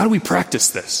and say, how do we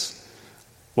practice this?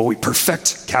 Well, we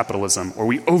perfect capitalism, or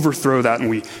we overthrow that and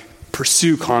we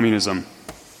pursue communism.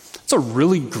 It's a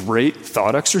really great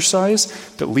thought exercise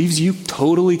that leaves you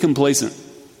totally complacent.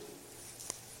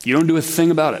 You don't do a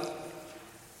thing about it.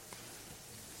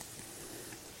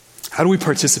 How do we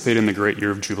participate in the great year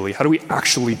of Jubilee? How do we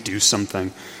actually do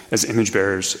something as image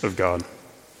bearers of God?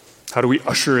 How do we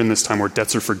usher in this time where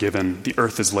debts are forgiven, the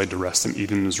earth is laid to rest, and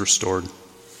Eden is restored?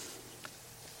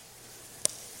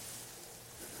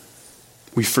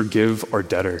 We forgive our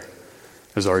debtor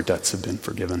as our debts have been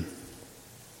forgiven.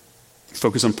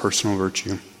 Focus on personal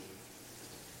virtue.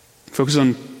 Focus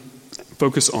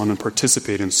on and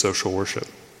participate in social worship.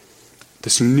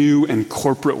 This new and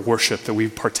corporate worship that we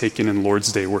partake in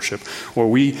Lord's Day worship, where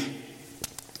we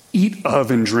eat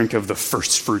of and drink of the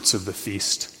first fruits of the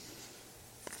feast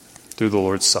through the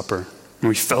Lord's Supper And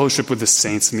we fellowship with the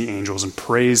saints and the angels and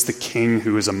praise the King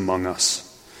who is among us.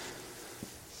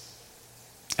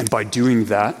 And by doing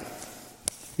that,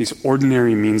 these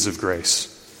ordinary means of grace,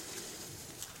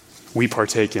 we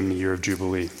partake in the year of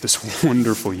Jubilee, this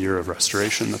wonderful year of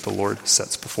restoration that the Lord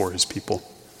sets before his people.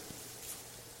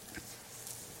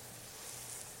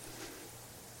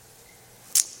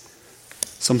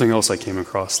 Something else I came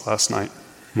across last night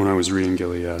when I was reading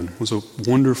Gilead was a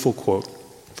wonderful quote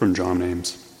from John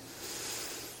Ames.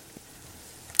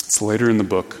 It's later in the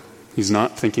book. He's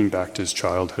not thinking back to his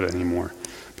childhood anymore,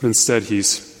 but instead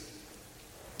he's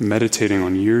meditating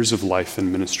on years of life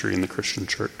and ministry in the Christian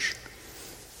church.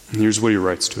 And here's what he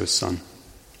writes to his son.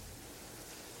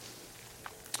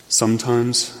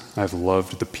 Sometimes I've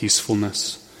loved the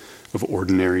peacefulness of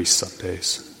ordinary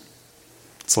Sundays.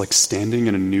 It's like standing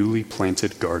in a newly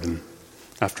planted garden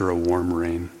after a warm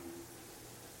rain.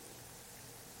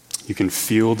 You can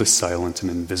feel the silent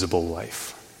and invisible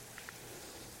life.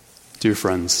 Dear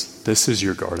friends, this is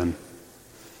your garden.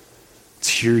 It's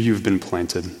here you've been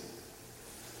planted.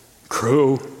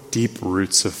 Grow deep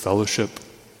roots of fellowship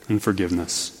and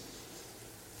forgiveness,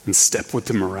 and step with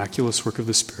the miraculous work of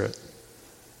the Spirit.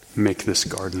 Make this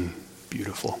garden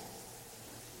beautiful.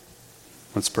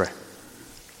 Let's pray.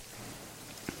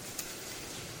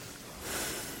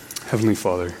 Heavenly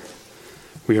Father,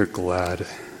 we are glad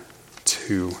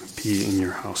to be in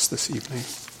your house this evening.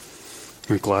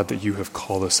 We're glad that you have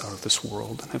called us out of this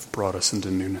world and have brought us into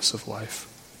newness of life.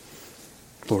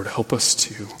 Lord, help us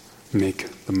to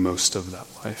make the most of that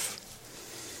life.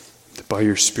 That by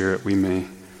your Spirit we may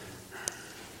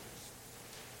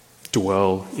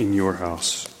dwell in your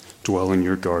house, dwell in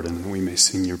your garden, and we may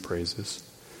sing your praises.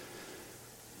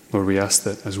 Lord, we ask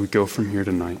that as we go from here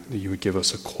tonight, that you would give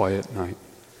us a quiet night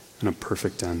and a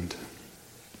perfect end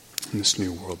in this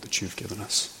new world that you've given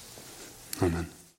us. Amen.